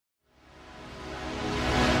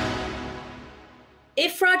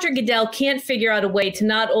if Roger Goodell can't figure out a way to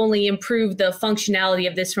not only improve the functionality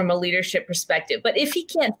of this from a leadership perspective, but if he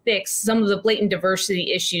can't fix some of the blatant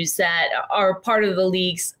diversity issues that are part of the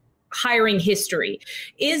league's hiring history,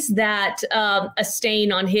 is that a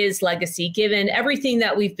stain on his legacy, given everything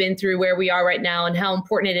that we've been through, where we are right now, and how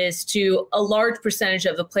important it is to a large percentage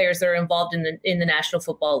of the players that are involved in the National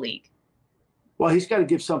Football League? Well, he's got to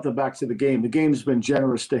give something back to the game. The game's been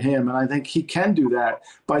generous to him, and I think he can do that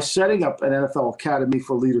by setting up an NFL Academy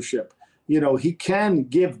for leadership. He can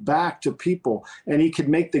give back to people, and he can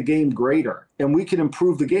make the game greater, and we can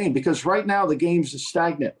improve the game, because right now the game's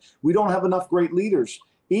stagnant. We don't have enough great leaders.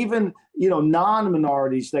 Even,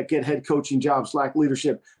 non-minorities that get head coaching jobs lack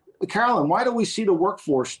leadership. Carolyn, why do we see the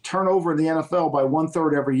workforce turn over in the NFL by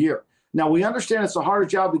 1/3 every year? Now, we understand it's a harder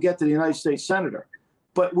job to get to the United States Senator,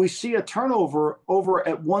 but we see a turnover over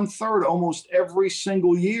at 1/3 almost every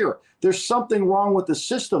single year. There's something wrong with the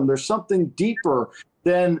system. There's something deeper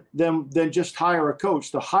than just hire a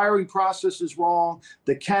coach. The hiring process is wrong.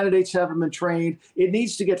 The candidates haven't been trained. It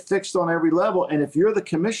needs to get fixed on every level. And if you're the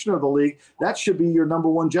commissioner of the league, that should be your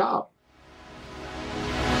 #1 job.